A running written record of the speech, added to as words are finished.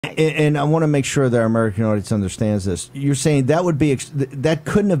And I want to make sure that our American audience understands this. You're saying that would be that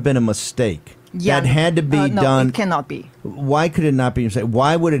couldn't have been a mistake. Yeah, that had to be no, done. It cannot be. Why could it not be a mistake?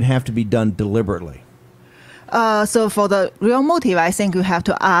 Why would it have to be done deliberately? So for the real motive, I think you have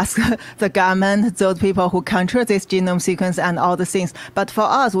to ask the government, those people who control this genome sequence and all the things. But for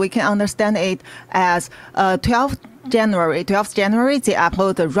us, we can understand it as 12th January, they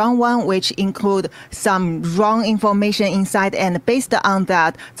upload the wrong one, which include some wrong information inside. And based on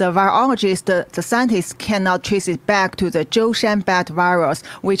that, the virologist, the scientists cannot trace it back to the Zhoushan bat virus,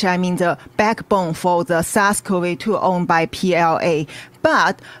 which I mean the backbone for the SARS-CoV-2 owned by PLA.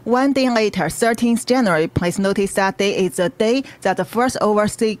 But one day later, 13th January, please notice that day is the day that the first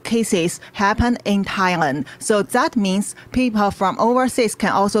overseas cases happened in Thailand. So that means people from overseas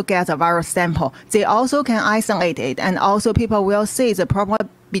can also get a virus sample. They also can isolate it, and also people will see the problem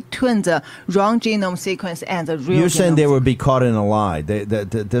between the wrong genome sequence and the real. You're saying genome they would be caught in a lie.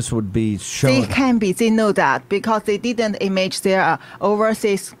 That this would be shown. They can be. They know that because they didn't image their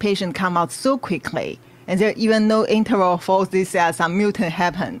overseas patient come out so quickly. And there even no interval for this some mutant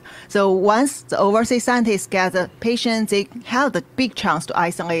happen. So once the overseas scientists get the patient, they have the big chance to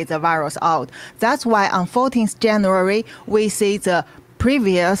isolate the virus out. That's why on 14th January, we see the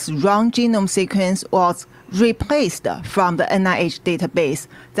previous wrong genome sequence was replaced from the NIH database.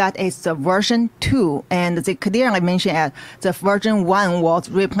 That is the version 2, and they clearly mention that the version 1 was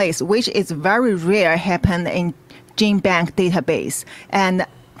replaced, which is very rare happen in GenBank database. And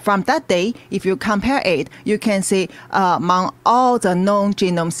from that day, if you compare it, you can see among all the known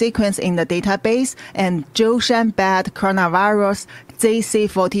genome sequence in the database and Zhoushan bat coronavirus,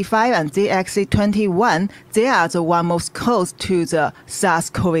 ZC45 and ZXC21, they are the one most close to the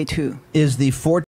SARS-CoV-2. Is the